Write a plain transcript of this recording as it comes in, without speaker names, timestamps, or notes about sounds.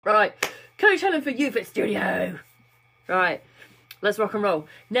Right, Coach Helen for You Fit Studio. Right, let's rock and roll.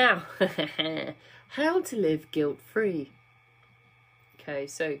 Now, how to live guilt-free. Okay,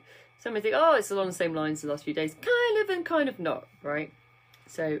 so somebody think, oh, it's along the same lines as the last few days. Kind of and kind of not, right?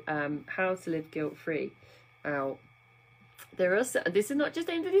 So, how to live guilt-free. Now, this is not just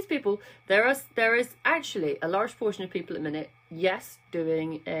aimed at these people. There is actually a large portion of people at the minute, yes,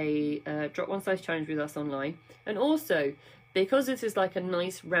 doing a drop one size challenge with us online, and also because this is like a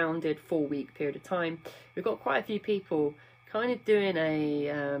nice rounded 4-week period of time, we've got quite a few people kind of doing a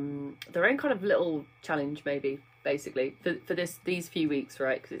their own kind of little challenge, maybe, basically for these few weeks,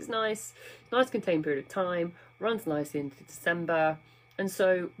 right? Because it's nice contained period of time, runs nicely into December, and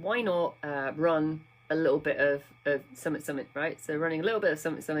so why not run a little bit of Summit, right? So running a little bit of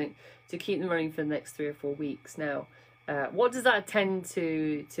Summit to keep them running for the next 3 or 4 weeks. Now, what does that tend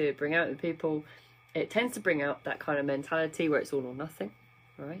to bring out in people? It tends to bring out that kind of mentality where it's all or nothing,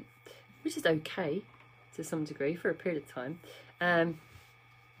 right? Which is okay to some degree for a period of time.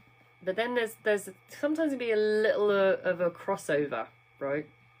 But then there's sometimes be a little of a crossover, right?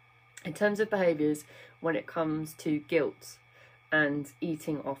 In terms of behaviours when it comes to guilt and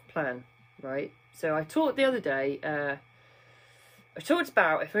eating off plan, right? So I talked the other day, I talked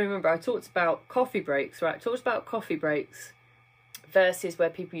about coffee breaks, right? I talked about coffee breaks versus where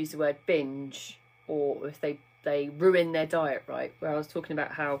people use the word binge, or if they ruin their diet, right? Where I was talking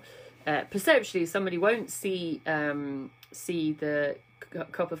about how perceptually somebody won't see the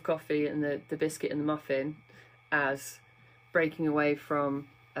cup of coffee and the biscuit and the muffin as breaking away from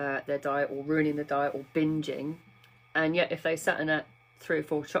their diet or ruining the diet or binging, and yet if they sat in at 3 or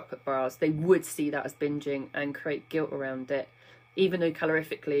 4 chocolate bars, they would see that as binging and create guilt around it, even though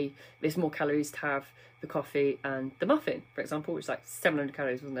calorifically there's more calories to have the coffee and the muffin, for example, which is like 700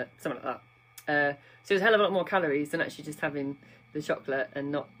 calories, wasn't it? Something like that. So it's a hell of a lot more calories than actually just having the chocolate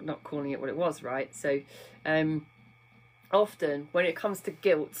and not calling it what it was, right? So often when it comes to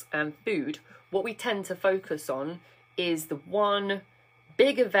guilt and food, what we tend to focus on is the one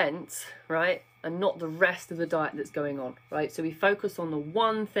big event, right? And not the rest of the diet that's going on, right? So we focus on the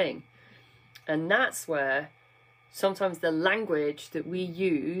one thing. And that's where sometimes the language that we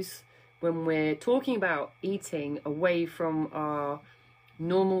use when we're talking about eating away from our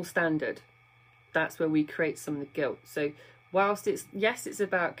normal standard, that's where we create some of the guilt. So whilst it's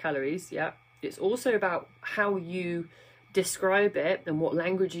about calories, yeah, it's also about how you describe it and what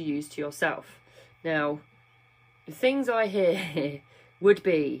language you use to yourself. Now, the things I hear would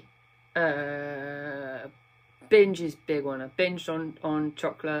be binge is big one. I binged on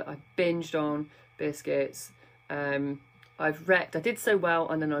chocolate, I binged on biscuits, I've wrecked, I did so well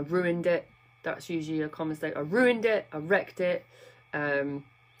and then I ruined it. That's usually a common state. I ruined it, I wrecked it,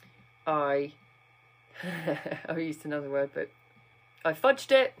 I used another word, but I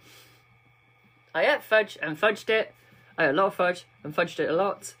fudged it. I ate fudge and fudged it. I ate a lot of fudge and fudged it a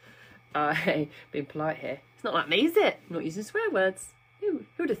lot. Being polite here. It's not like me, is it? I'm not using swear words.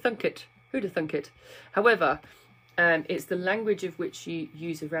 Who'd have thunk it? Who'd have thunk it? However, it's the language of which you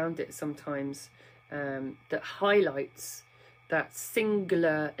use around it sometimes that highlights that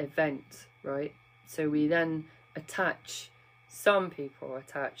singular event, right? So we then some people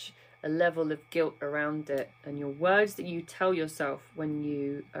attach a level of guilt around it, and your words that you tell yourself when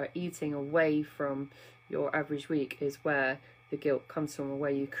you are eating away from your average week is where the guilt comes from, or where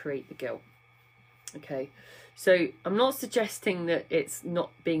you create the guilt. Okay, so I'm not suggesting that it's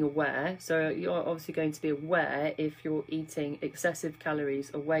not being aware. So you're obviously going to be aware if you're eating excessive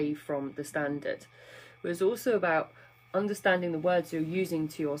calories away from the standard. But it's also about understanding the words you're using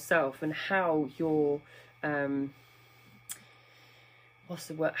to yourself and how you're what's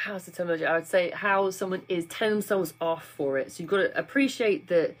the word? How's the terminology? I would say how someone is telling themselves off for it. So you've got to appreciate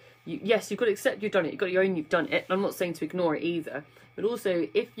that. Yes, you've got to accept you've done it. You've got to own you've done it. I'm not saying to ignore it either. But also,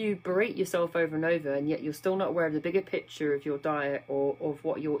 if you berate yourself over and over, and yet you're still not aware of the bigger picture of your diet or of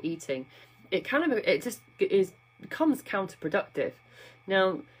what you're eating, it becomes counterproductive.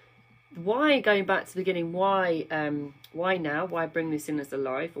 Now, why, going back to the beginning, why now? Why bring this in as a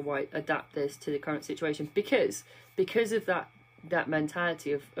live, or why adapt this to the current situation? Because of that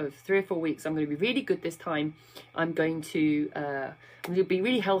mentality of 3 or 4 weeks, I'm going to be really good this time. I'm going to be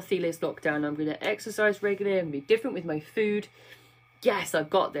really healthy this lockdown. I'm going to exercise regularly. I'm going to be different with my food. Yes, I've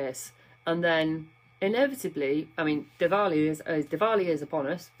got this. And then inevitably, I mean, Diwali is upon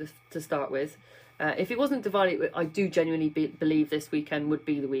us to start with. If it wasn't Diwali, I do genuinely believe this weekend would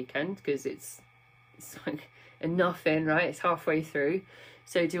be the weekend, because it's like enough in, right? It's halfway through.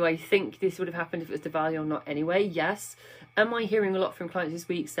 So do I think this would have happened if it was Diwali or not anyway? Yes. Am I hearing a lot from clients this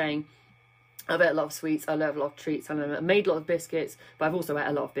week saying, I've ate a lot of sweets, I love a lot of treats, I made a lot of biscuits, but I've also ate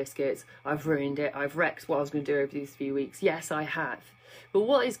a lot of biscuits. I've ruined it, I've wrecked what I was going to do over these few weeks. Yes, I have. But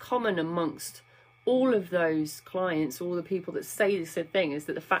what is common amongst all of those clients, all the people that say this same thing, is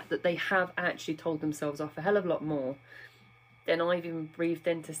that the fact that they have actually told themselves off a hell of a lot more than I've even breathed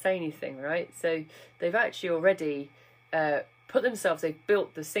in to say anything, right? So they've actually already put themselves, they've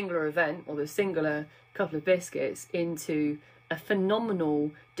built the singular event or the singular couple of biscuits into a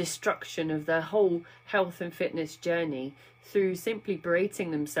phenomenal destruction of their whole health and fitness journey through simply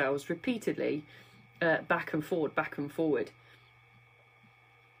berating themselves repeatedly back and forward.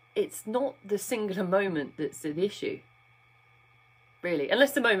 It's not the singular moment that's the issue, really,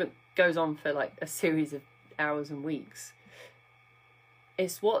 unless the moment goes on for like a series of hours and weeks.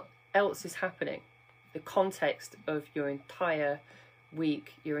 It's what else is happening, the context of your entire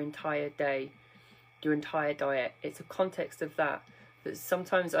week, your entire day, your entire diet. It's a context of that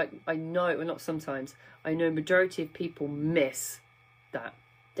sometimes I know, well, not sometimes, I know majority of people miss that.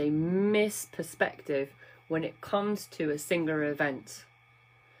 They miss perspective when it comes to a singular event.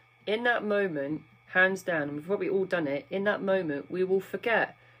 In that moment, hands down, and we've probably all done it, in that moment we will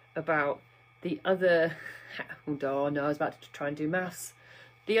forget about the other, hold on, I was about to try and do maths,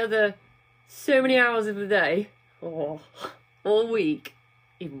 the other so many hours of the day, or all week,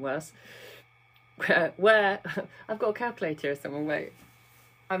 even worse, where I've got a calculator here somewhere, wait,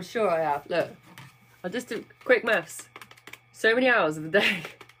 I'm sure I have, look, I'll just do quick maths, so many hours of the day,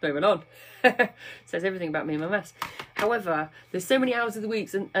 moving on, says everything about me and my maths. However, there's so many hours of the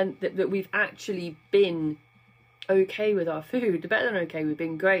weeks and that we've actually been okay with our food, better than okay, we've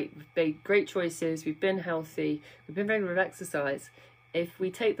been great, we've made great choices, we've been healthy, we've been regular with exercise. If we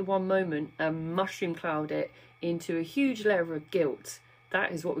take the one moment and mushroom cloud it into a huge layer of guilt,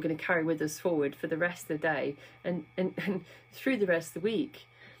 that is what we're going to carry with us forward for the rest of the day and through the rest of the week.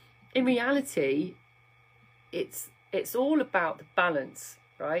 In reality, it's all about the balance,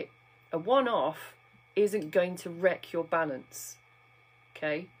 right? A one-off isn't going to wreck your balance,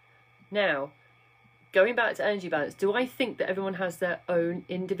 okay? Now, going back to energy balance, do I think that everyone has their own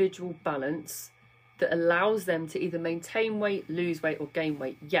individual balance that allows them to either maintain weight, lose weight, or gain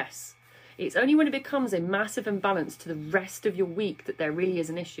weight? Yes. It's only when it becomes a massive imbalance to the rest of your week that there really is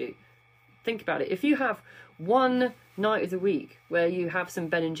an issue. Think about it. If you have one night of the week where you have some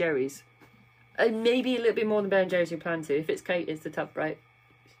Ben and Jerry's, and maybe a little bit more than Ben and Jerry's you plan to. If it's Kate, it's the tub, right?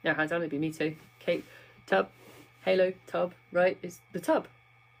 No, hands down, it'd be me too. Kate, tub, Halo, tub, right? It's the tub,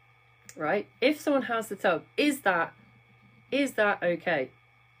 right? If someone has the tub, is that okay?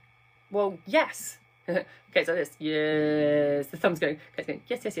 Well, yes. Okay, it's like this. Yes. The thumb's going. Kate's going,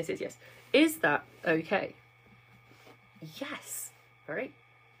 yes, yes, yes, yes, yes. Is that okay? Yes. Right?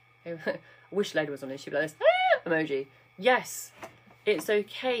 I wish Leda was on this. She'd be like this. Ah! Emoji. Yes. It's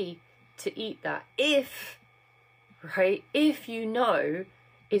okay to eat that if you know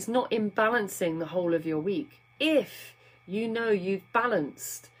it's not imbalancing the whole of your week. If you know you've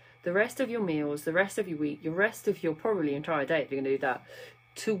balanced the rest of your meals, the rest of your week, your rest of your probably entire day, if you're going to do that,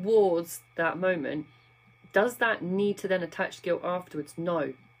 towards that moment, does that need to then attach guilt afterwards?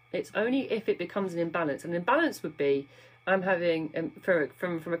 No. It's only if it becomes an imbalance. An imbalance would be, I'm having,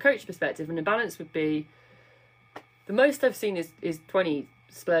 from a coach perspective, an imbalance would be, the most I've seen is 20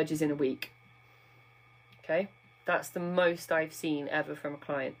 splurges in a week. Okay? That's the most I've seen ever from a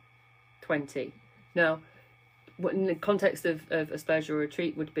client. 20. Now, what in the context of a splurge or a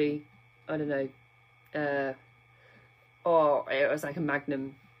treat would be, I don't know, or it was like a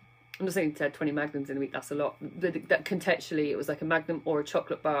Magnum. I'm not saying 20 Magnums in a week, that's a lot. That contextually, it was like a Magnum or a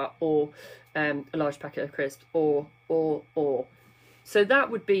chocolate bar or a large packet of crisps or. So that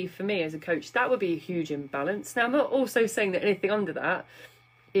would be, for me as a coach, that would be a huge imbalance. Now, I'm not also saying that anything under that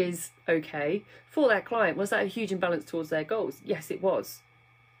is okay. For that client, was that a huge imbalance towards their goals? Yes, it was.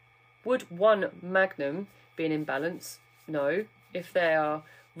 Would one Magnum be an imbalance? No. If they are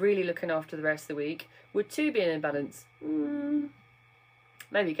really looking after the rest of the week. Would two be an imbalance?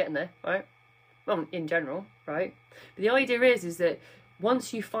 Maybe getting there, right? Well, in general, right? But the idea is that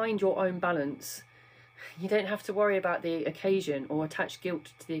once you find your own balance, you don't have to worry about the occasion or attach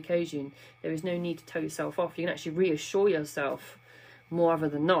guilt to the occasion. There is no need to tell yourself off. You can actually reassure yourself, more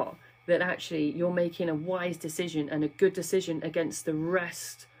often than not, that actually you're making a wise decision and a good decision against the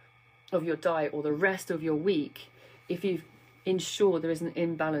rest of your diet or the rest of your week if you ensure there is an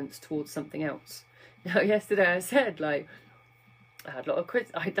imbalance towards something else. Now, yesterday I said, like, I had a lot of quiz.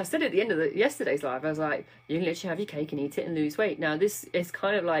 I said at the end of yesterday's live, I was like, you can literally have your cake and eat it and lose weight. Now, this is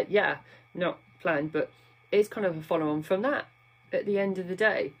kind of like, yeah, not planned, but it's kind of a follow-on from that at the end of the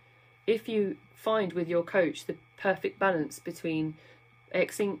day. If you find with your coach the perfect balance between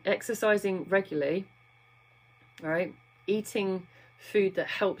exercising regularly, right? Eating food that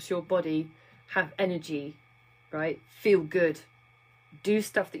helps your body have energy, right? Feel good. Do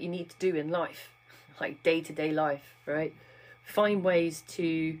stuff that you need to do in life, like day-to-day life, right? Find ways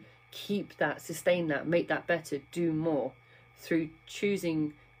to keep that, sustain that, make that better, do more through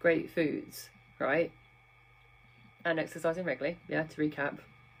choosing great foods, right? And exercising regularly, yeah, to recap.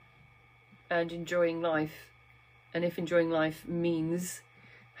 And enjoying life. And if enjoying life means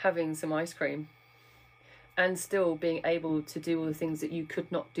having some ice cream and still being able to do all the things that you could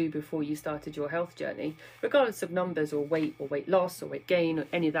not do before you started your health journey, regardless of numbers or weight loss or weight gain or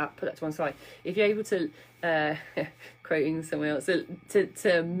any of that, put that to one side. If you're able to, quoting someone else,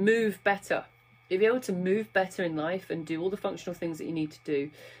 to move better, if you're able to move better in life and do all the functional things that you need to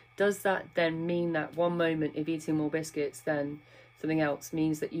do, does that then mean that one moment of eating more biscuits than something else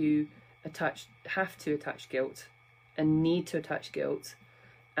means that you have to attach guilt and need to attach guilt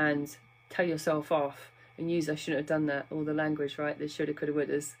and tell yourself off and use "I shouldn't have done that," all the language, right, the shoulda, coulda,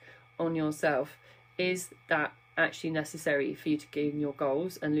 wouldas on yourself? Is that actually necessary for you to gain your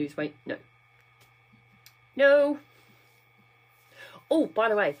goals and lose weight? No. No. Oh, by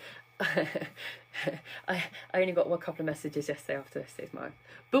the way, I only got a couple of messages yesterday after yesterday's mine.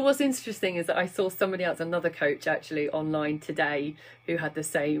 But what's interesting is that I saw somebody else, another coach actually online today, who had the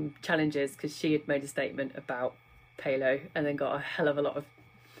same challenges because she had made a statement about paleo and then got a hell of a lot of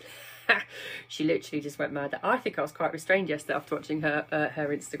she literally just went mad. I think I was quite restrained yesterday after watching her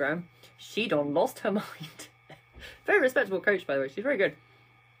Instagram. She'd lost her mind. Very respectable coach, by the way. She's very good.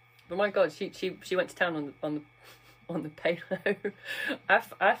 But my God, she went to town on the paleo.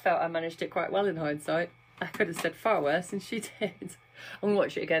 I felt I managed it quite well in hindsight. I could have said far worse than she did. I'm gonna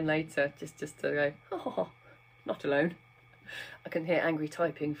watch it again later, just to go, oh, not alone. I can hear angry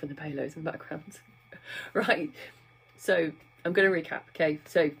typing from the paleos in the background. Right. So I'm gonna recap. Okay.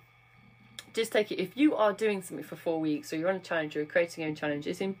 So just take it, if you are doing something for 4 weeks or you're on a challenge or you're creating your own challenge,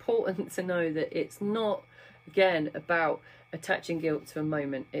 it's important to know that it's not, again, about attaching guilt to a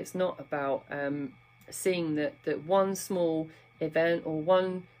moment. It's not about seeing that one small event or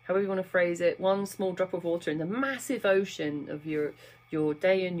one, however you want to phrase it, one small drop of water in the massive ocean of your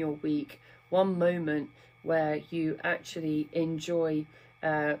day and your week, one moment where you actually enjoy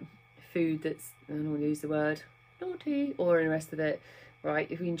food that's, I don't want to use the word naughty, or the rest of it, right?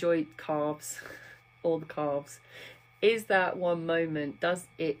 If you enjoy carbs, all the carbs, is that one moment, does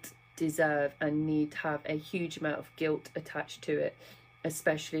it deserve and need to have a huge amount of guilt attached to it,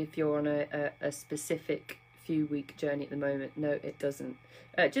 especially if you're on a specific few week journey at the moment? No, it doesn't.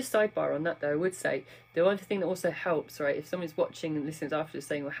 Just sidebar on that though, I would say the one thing that also helps, right, if someone's watching and listening after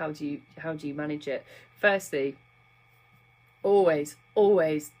saying, well, how do you manage it? Firstly, always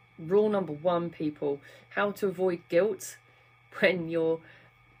rule number one, people, how to avoid guilt when you're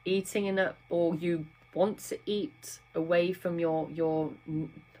eating in that, or you want to eat away from your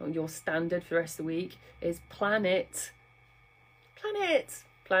standard for the rest of the week, is plan it,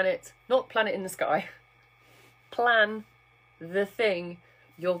 not plan it in the sky. Plan the thing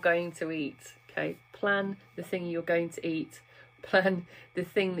you're going to eat. Okay, plan the thing you're going to eat. Plan the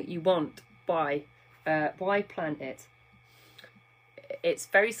thing that you want. Why plan it? It's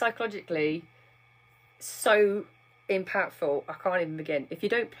very psychologically so impactful. I can't even begin. If you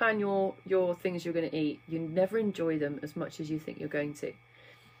don't plan your things you're going to eat, you never enjoy them as much as you think you're going to.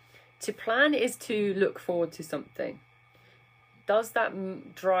 To plan is to look forward to something. Does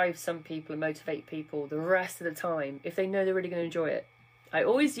that drive some people and motivate people the rest of the time if they know they're really going to enjoy it? I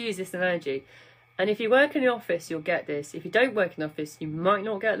always use this analogy, and if you work in the office, you'll get this. If you don't work in the office, you might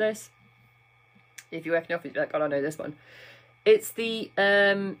not get this. If you work in the office, you're like, God, I know this one. It's the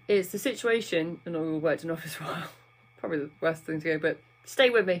situation, and I worked in an office for a while, probably the worst thing to go, but stay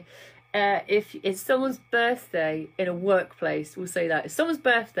with me. If it's someone's birthday in a workplace, we'll say that. It's someone's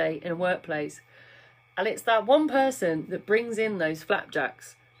birthday in a workplace, and it's that one person that brings in those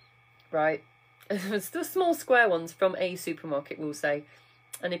flapjacks, right? It's the small square ones from a supermarket, we'll say,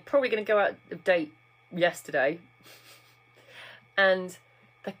 and they're probably going to go out of date yesterday. And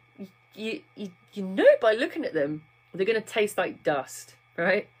you know by looking at them, they're going to taste like dust,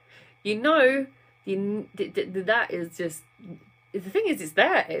 right? You know, that is just, the thing is, it's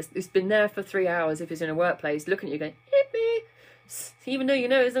there. It's been there for 3 hours if it's in a workplace, looking at you going, yippee, even though you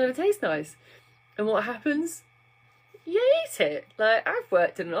know it's not going to taste nice. And what happens? You eat it. Like, I've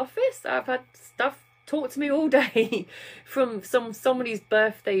worked in an office. I've had stuff taught to me all day from somebody's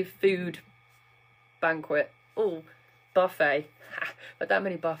birthday food banquet. Oh, buffet. But that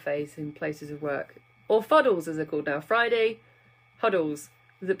many buffets in places of work. Or fuddles, as they're called now. Friday huddles.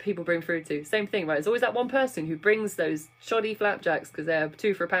 that people bring food to. Same thing, right? There's always that one person who brings those shoddy flapjacks because they're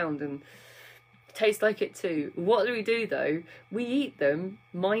 £2 for £1 and taste like it too. What do we do though? We eat them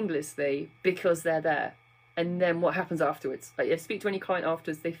mindlessly because they're there. And then what happens afterwards? Like, you speak to any client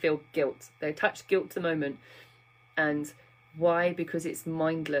afterwards, they feel guilt. They attach guilt to the moment. And why? Because it's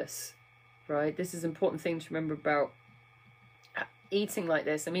mindless, right? This is an important thing to remember about eating like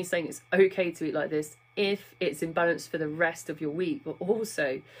this, and me saying it's okay to eat like this if it's in balance for the rest of your week, but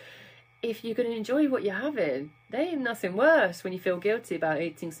also if you're going to enjoy what you're having. There ain't nothing worse when you feel guilty about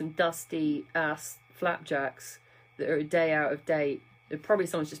eating some dusty ass flapjacks that are a day out of date. Probably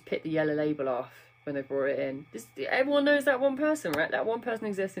someone's just picked the yellow label off when they brought it in. Everyone knows that one person, right? That one person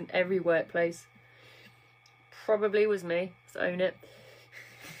exists in every workplace. Probably was me. Let's own it.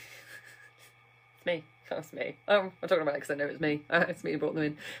 It's me. That's me. I'm talking about it because I know it's me. It's me who brought them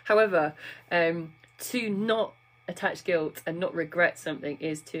in. However, to not attach guilt and not regret something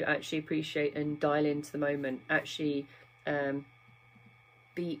is to actually appreciate and dial into the moment. Actually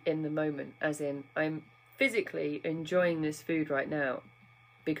be in the moment, as in I'm physically enjoying this food right now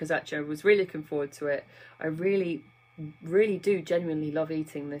because actually I was really looking forward to it. I really do genuinely love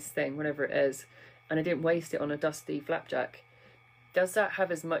eating this thing, whatever it is, and I didn't waste it on a dusty flapjack. Does that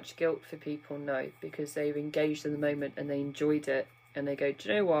have as much guilt for people? No, because they've engaged in the moment and they enjoyed it and they go, do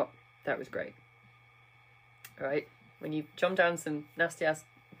you know what? That was great. Right? When you chomp down some nasty ass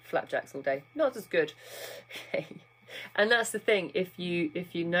flapjacks all day, not as good. And that's the thing, if you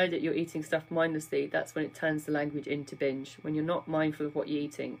know that you're eating stuff mindlessly, that's when it turns the language into binge. When you're not mindful of what you're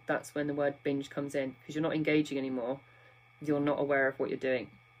eating, that's when the word binge comes in, because you're not engaging anymore. You're not aware of what you're doing.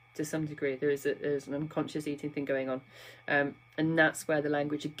 To some degree, there's an unconscious eating thing going on, and that's where the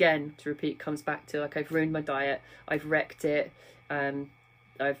language, again, to repeat, comes back to, like, I've ruined my diet, I've wrecked it,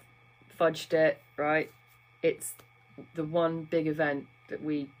 I've fudged it, right? It's the one big event that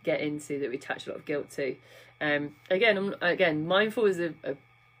we get into that we attach a lot of guilt to. Again, mindful is a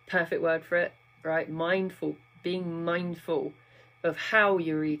perfect word for it, right? Mindful, being mindful of how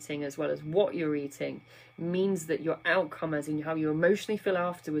you're eating as well as what you're eating means that your outcome, as in how you emotionally feel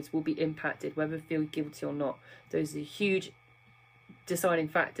afterwards, will be impacted, whether you feel guilty or not. Those are huge deciding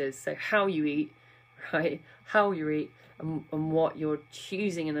factors. So how you eat, right? How you eat and what you're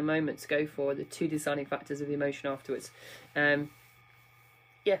choosing in the moment to go for, the two deciding factors of the emotion afterwards.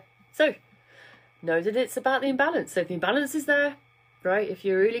 So know that it's about the imbalance. So if the imbalance is there, right? If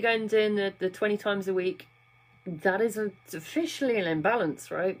you're really going doing the 20 times a week, that is officially an imbalance,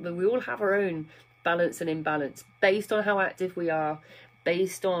 right? But we all have our own balance and imbalance based on how active we are,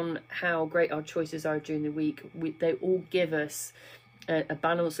 based on how great our choices are during the week. They all give us a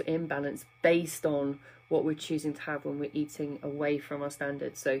balance or imbalance based on what we're choosing to have when we're eating away from our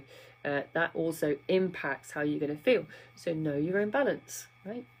standards. So that also impacts how you're going to feel. So know your own balance,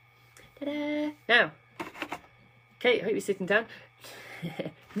 right? Ta-da! Now, okay, I hope you're sitting down.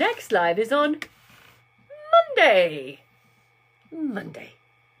 Next live is on Monday.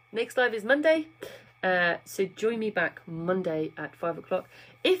 Next live is Monday. So join me back Monday at 5 o'clock.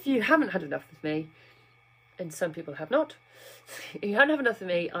 If you haven't had enough of me, and some people have not, if you haven't had enough of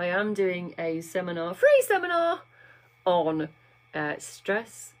me, I am doing a seminar, free seminar on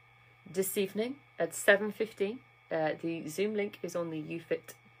stress this evening at 7:15. The Zoom link is on the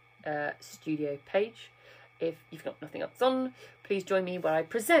UFit studio page. If you've got nothing else on, please join me where I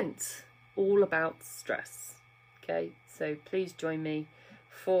present all about stress. Okay, so please join me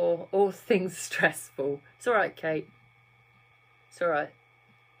for all things stressful. It's all right, Kate. It's all right.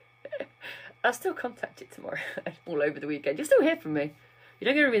 I'll still contact you tomorrow all over the weekend. You'll still hear from me. You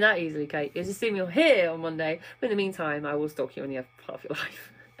don't get rid of me that easily, Kate. You'll just see me here on Monday. But in the meantime, I will stalk you on the other part of your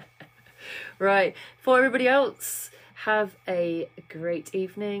life. Right. For everybody else, have a great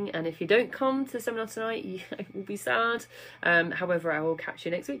evening. And if you don't come to the seminar tonight, I will be sad. However, I will catch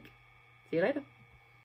you next week. See you later.